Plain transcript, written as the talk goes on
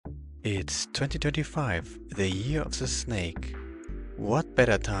It's 2025, the year of the snake. What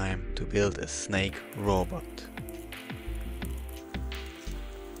better time to build a snake robot?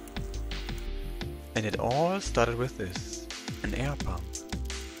 And it all started with this, an air pump.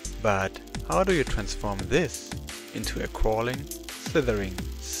 But how do you transform this into a crawling, slithering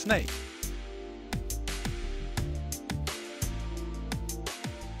snake?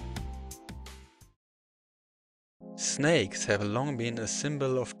 Snakes have long been a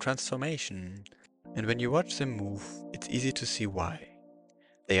symbol of transformation, and when you watch them move, it's easy to see why.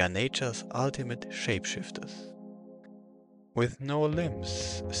 They are nature's ultimate shapeshifters. With no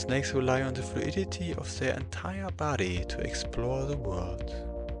limbs, snakes rely on the fluidity of their entire body to explore the world.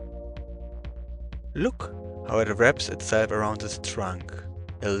 Look how it wraps itself around its trunk,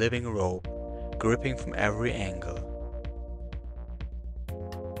 a living rope, gripping from every angle.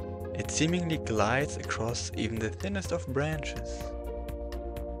 It seemingly glides across even the thinnest of branches.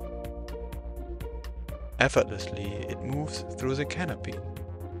 Effortlessly, it moves through the canopy.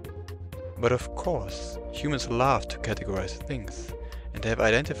 But of course, humans love to categorize things and have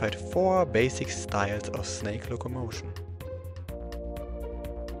identified 4 basic styles of snake locomotion.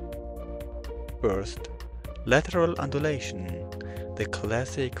 First, lateral undulation, the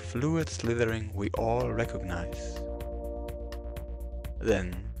classic fluid slithering we all recognize.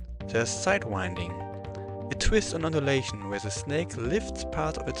 Then, there's sidewinding, a twist on undulation where the snake lifts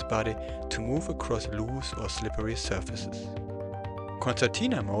part of its body to move across loose or slippery surfaces.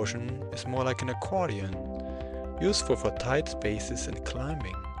 Concertina motion is more like an accordion, useful for tight spaces and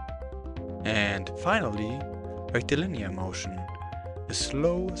climbing. And finally, rectilinear motion, a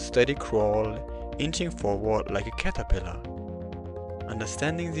slow, steady crawl, inching forward like a caterpillar.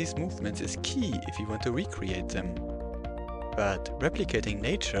 Understanding these movements is key if you want to recreate them. But replicating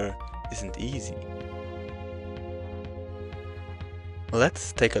nature isn't easy.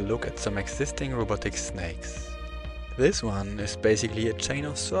 Let's take a look at some existing robotic snakes. This one is basically a chain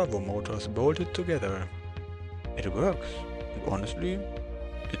of servo motors bolted together. It works, and honestly,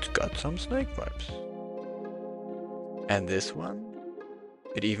 it's got some snake vibes. And this one?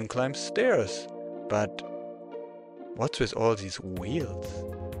 It even climbs stairs, but what's with all these wheels?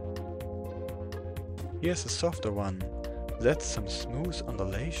 Here's a softer one. That's some smooth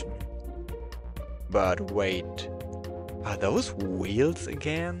undulation. But wait, are those wheels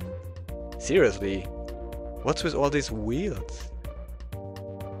again? Seriously, what's with all these wheels?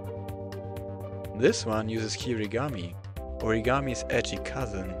 This one uses kirigami, origami's edgy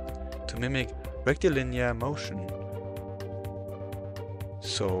cousin, to mimic rectilinear motion.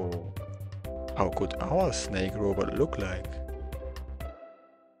 So, how could our snake robot look like?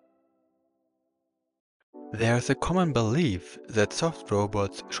 There's a common belief that soft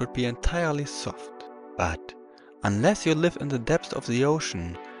robots should be entirely soft, but unless you live in the depths of the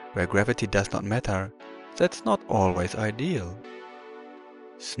ocean, where gravity does not matter, that's not always ideal.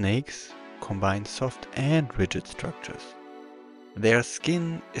 Snakes combine soft and rigid structures. Their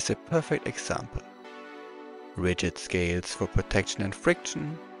skin is a perfect example. Rigid scales for protection and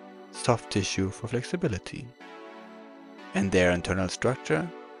friction, soft tissue for flexibility. And their internal structure?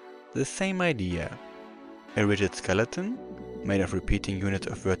 The same idea. A rigid skeleton, made of repeating units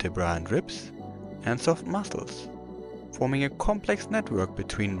of vertebrae and ribs, and soft muscles, forming a complex network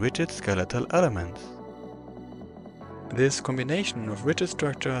between rigid skeletal elements. This combination of rigid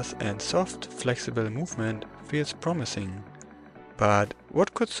structures and soft, flexible movement feels promising, but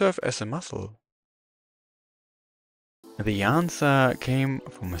what could serve as a muscle? The answer came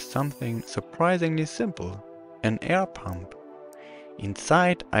from something surprisingly simple, an air pump.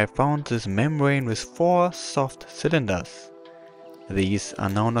 Inside I found this membrane with 4 soft cylinders. These are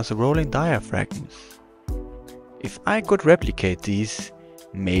known as rolling diaphragms. If I could replicate these,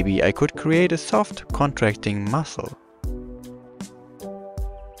 maybe I could create a soft contracting muscle.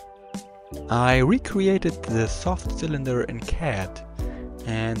 I recreated the soft cylinder in CAD,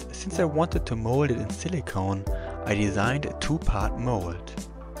 and since I wanted to mold it in silicone, I designed a 2-part mold.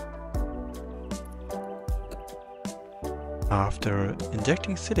 After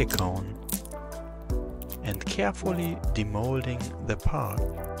injecting silicone and carefully demolding the part,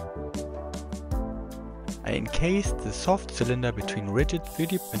 I encased the soft cylinder between rigid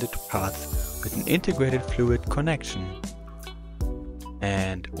 3D printed parts with an integrated fluid connection.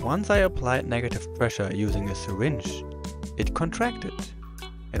 And once I applied negative pressure using a syringe, it contracted.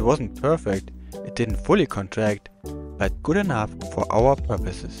 It wasn't perfect, it didn't fully contract, but good enough for our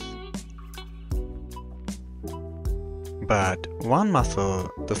purposes. But one muscle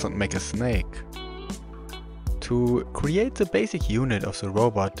does not make a snake. To create the basic unit of the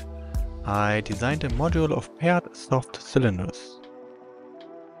robot, I designed a module of paired soft cylinders.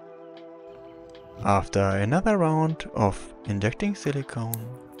 After another round of injecting silicone,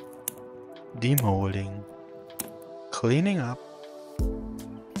 demolding, cleaning up,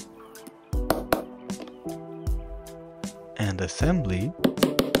 and assembly,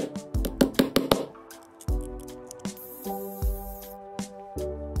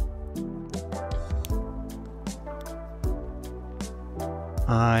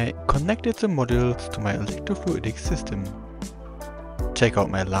 I connected the modules to my electrofluidic system. Check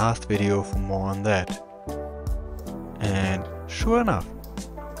out my last video for more on that. And sure enough,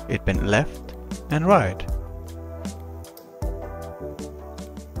 it bent left and right.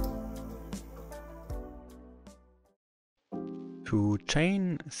 To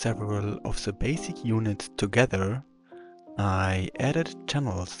chain several of the basic units together, I added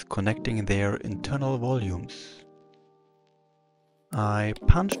channels connecting their internal volumes. I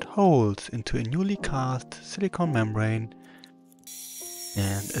punched holes into a newly cast silicone membrane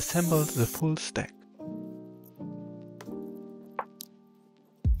and assembled the full stack.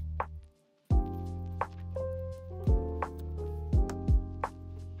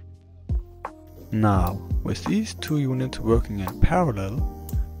 Now, with these two units working in parallel,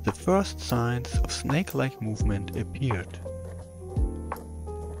 the first signs of snake-like movement appeared.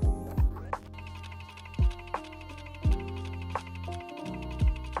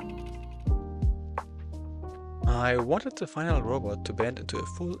 I wanted the final robot to bend into a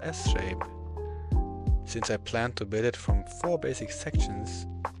full S shape. Since I planned to build it from 4 basic sections,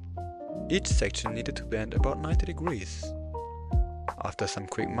 each section needed to bend about 90 degrees. After some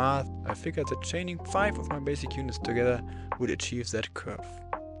quick math, I figured that chaining 5 of my basic units together would achieve that curve.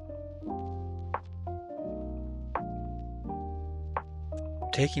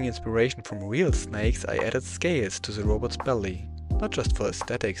 Taking inspiration from real snakes, I added scales to the robot's belly, not just for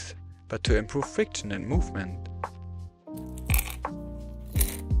aesthetics, but to improve friction and movement.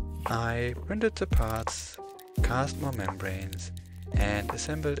 I printed the parts, cast more membranes, and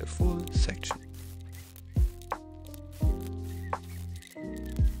assembled a full section.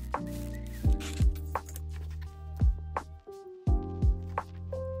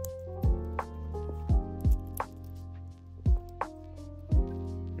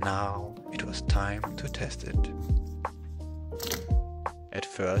 Now it was time to test it. At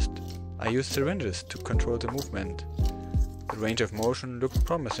first, I used syringes to control the movement. The range of motion looked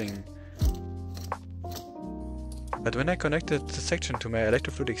promising. But when I connected the section to my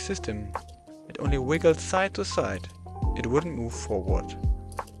electrofluidic system, it only wiggled side to side. It wouldn't move forward.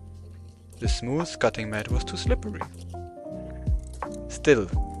 The smooth cutting mat was too slippery. Still,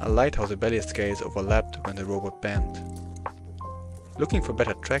 I liked how the belly scales overlapped when the robot bent. Looking for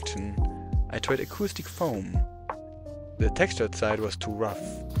better traction, I tried acoustic foam. The textured side was too rough,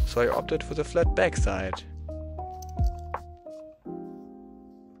 so I opted for the flat back side.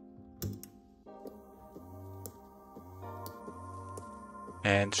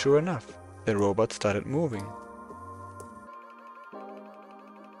 And sure enough, the robot started moving.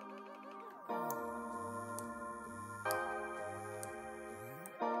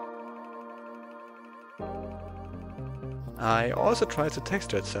 I also tried the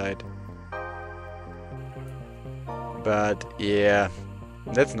textured side. But yeah,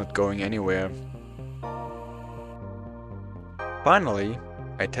 that's not going anywhere. Finally,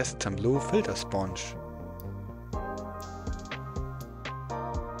 I tested some blue filter sponge.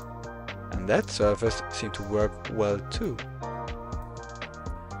 And that surface seemed to work well too.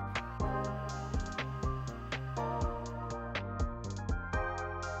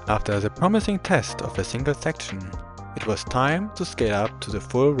 After the promising test of a single section, it was time to scale up to the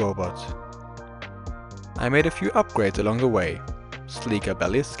full robot. I made a few upgrades along the way, sleeker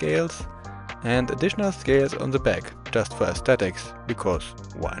belly scales and additional scales on the back just for aesthetics, because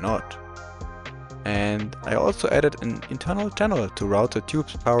why not? And I also added an internal channel to route the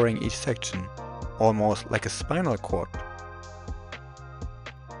tubes powering each section, almost like a spinal cord.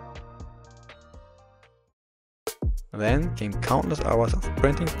 Then came countless hours of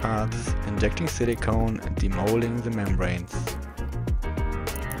printing parts, injecting silicone and demolding the membranes.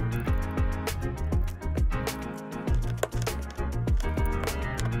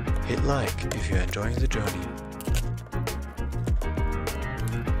 Hit like if you're enjoying the journey.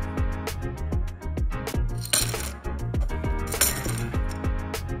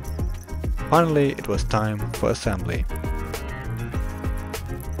 Finally, it was time for assembly.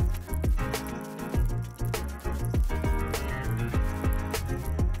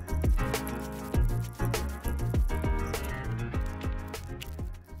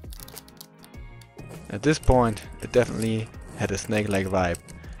 At this point, it definitely had a snake-like vibe.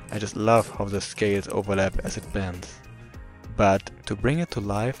 I just love how the scales overlap as it bends. but to bring it to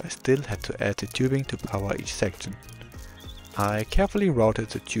life I still had to add the tubing to power each section. I carefully routed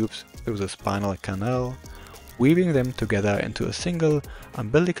the tubes through the spinal canal, weaving them together into a single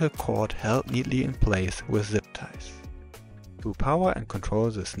umbilical cord held neatly in place with zip ties. To power and control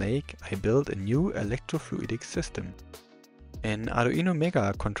the snake, I built a new electrofluidic system. An Arduino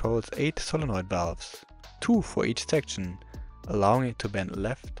Mega controls 8 solenoid valves, 2 for each section, allowing it to bend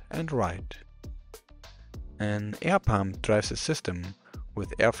left and right. An air pump drives the system,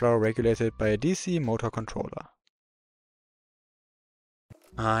 with airflow regulated by a DC motor controller.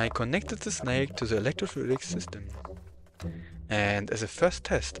 I connected the snake to the electrofluidic system. And as a first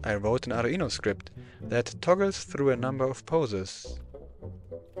test, I wrote an Arduino script that toggles through a number of poses.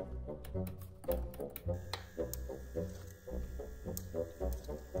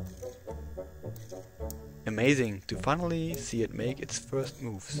 Amazing to finally see it make its first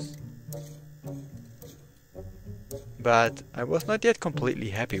moves. But I was not yet completely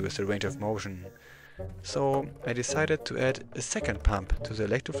happy with the range of motion, so I decided to add a second pump to the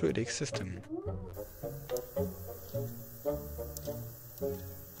electrofluidic system.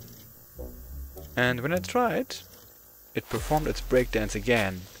 And when I tried, it performed its breakdance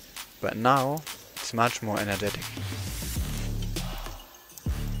again, but now it's much more energetic.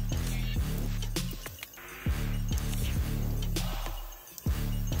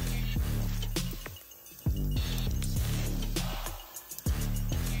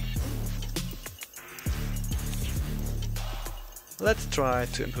 Let's try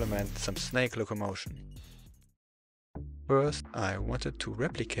to implement some snake locomotion. First, I wanted to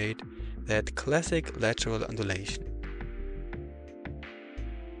replicate that classic lateral undulation.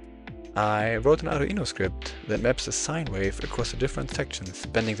 I wrote an Arduino script that maps a sine wave across the different sections,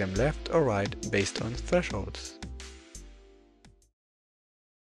 bending them left or right based on thresholds.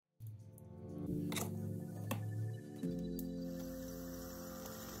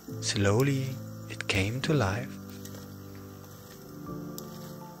 Slowly, it came to life.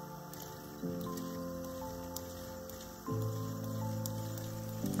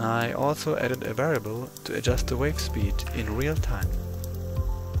 I also added a variable to adjust the wave speed in real time.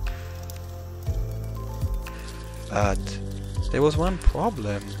 But there was one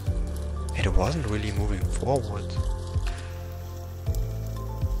problem. It wasn't really moving forward.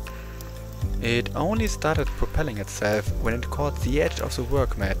 It only started propelling itself when it caught the edge of the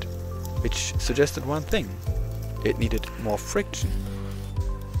work mat, which suggested one thing. It needed more friction.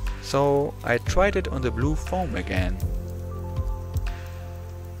 So I tried it on the blue foam again.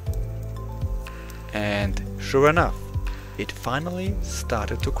 And sure enough, it finally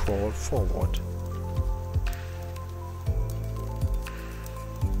started to crawl forward.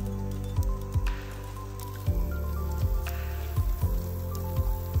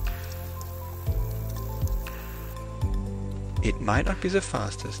 It might not be the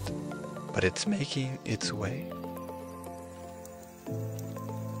fastest, but it's making its way.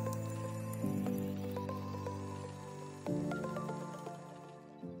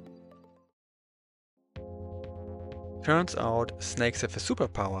 Turns out snakes have a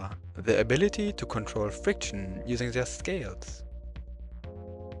superpower, the ability to control friction using their scales.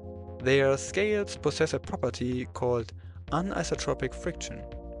 Their scales possess a property called anisotropic friction,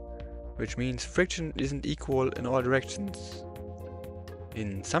 which means friction isn't equal in all directions.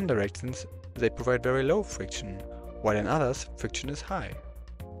 In some directions, they provide very low friction, while in others, friction is high.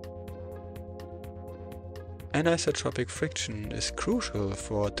 Anisotropic friction is crucial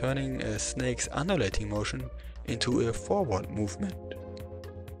for turning a snake's undulating motion into a forward movement.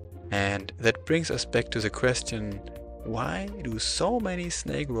 And that brings us back to the question, why do so many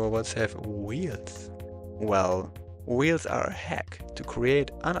snake robots have wheels? Well, wheels are a hack to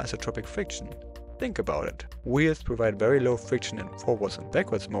create anisotropic friction. Think about it. Wheels provide very low friction in forwards and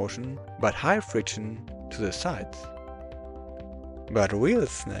backwards motion, but high friction to the sides. But wheel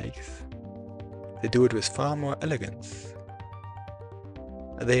snakes, they do it with far more elegance.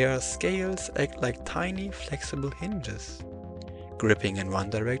 Their scales act like tiny flexible hinges, gripping in one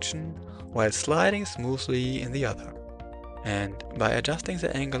direction while sliding smoothly in the other. And by adjusting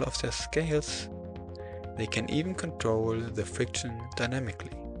the angle of their scales, they can even control the friction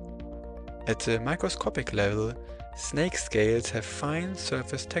dynamically. At the microscopic level, snake scales have fine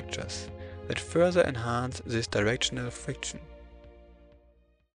surface textures that further enhance this directional friction.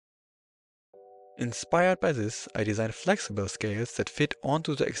 Inspired by this, I designed flexible scales that fit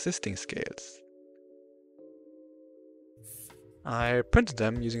onto the existing scales. I printed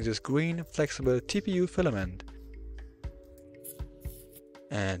them using this green flexible TPU filament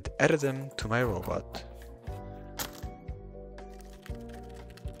and added them to my robot.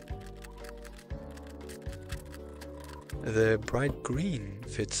 The bright green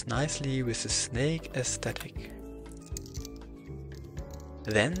fits nicely with the snake aesthetic.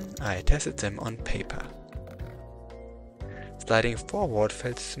 Then I tested them on paper. Sliding forward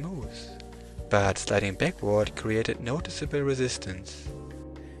felt smooth, but sliding backward created noticeable resistance.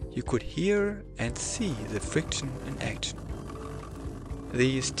 You could hear and see the friction in action.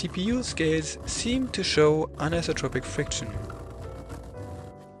 These TPU scales seem to show anisotropic friction.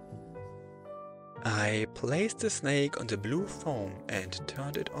 I placed the snake on the blue foam and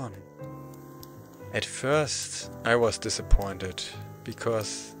turned it on. At first I was disappointed,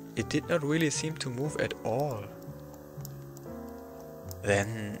 because it did not really seem to move at all.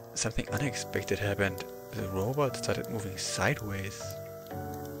 Then something unexpected happened. The robot started moving sideways.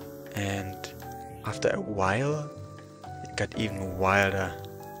 And after a while, it got even wilder.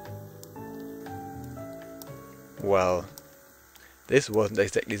 Well, this wasn't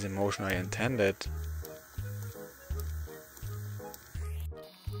exactly the motion I intended.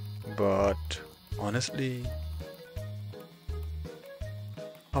 But honestly,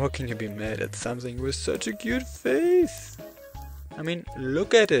 how can you be mad at something with such a cute face? I mean,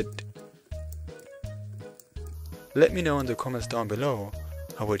 look at it! Let me know in the comments down below,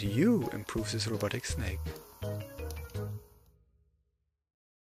 how would you improve this robotic snake?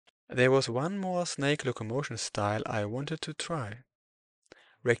 There was one more snake locomotion style I wanted to try.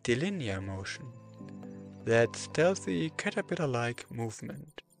 Rectilinear motion. That stealthy caterpillar-like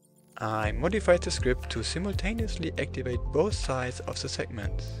movement. I modified the script to simultaneously activate both sides of the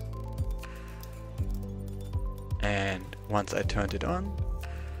segments. And once I turned it on,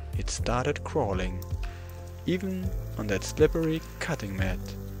 it started crawling, even on that slippery cutting mat.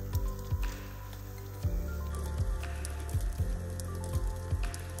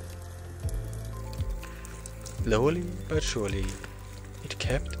 Slowly but surely, it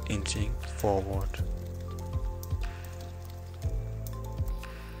kept inching forward.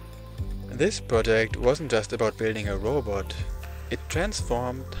 This project wasn't just about building a robot, it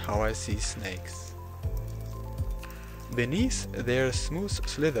transformed how I see snakes. Beneath their smooth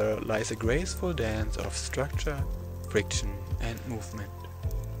slither lies a graceful dance of structure, friction and movement.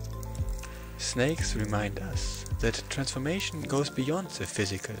 Snakes remind us that transformation goes beyond the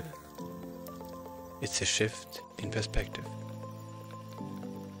physical. It's a shift in perspective.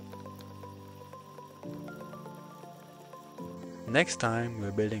 Next time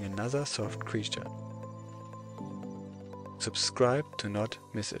we're building another soft creature. Subscribe to not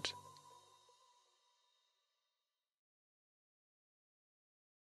miss it.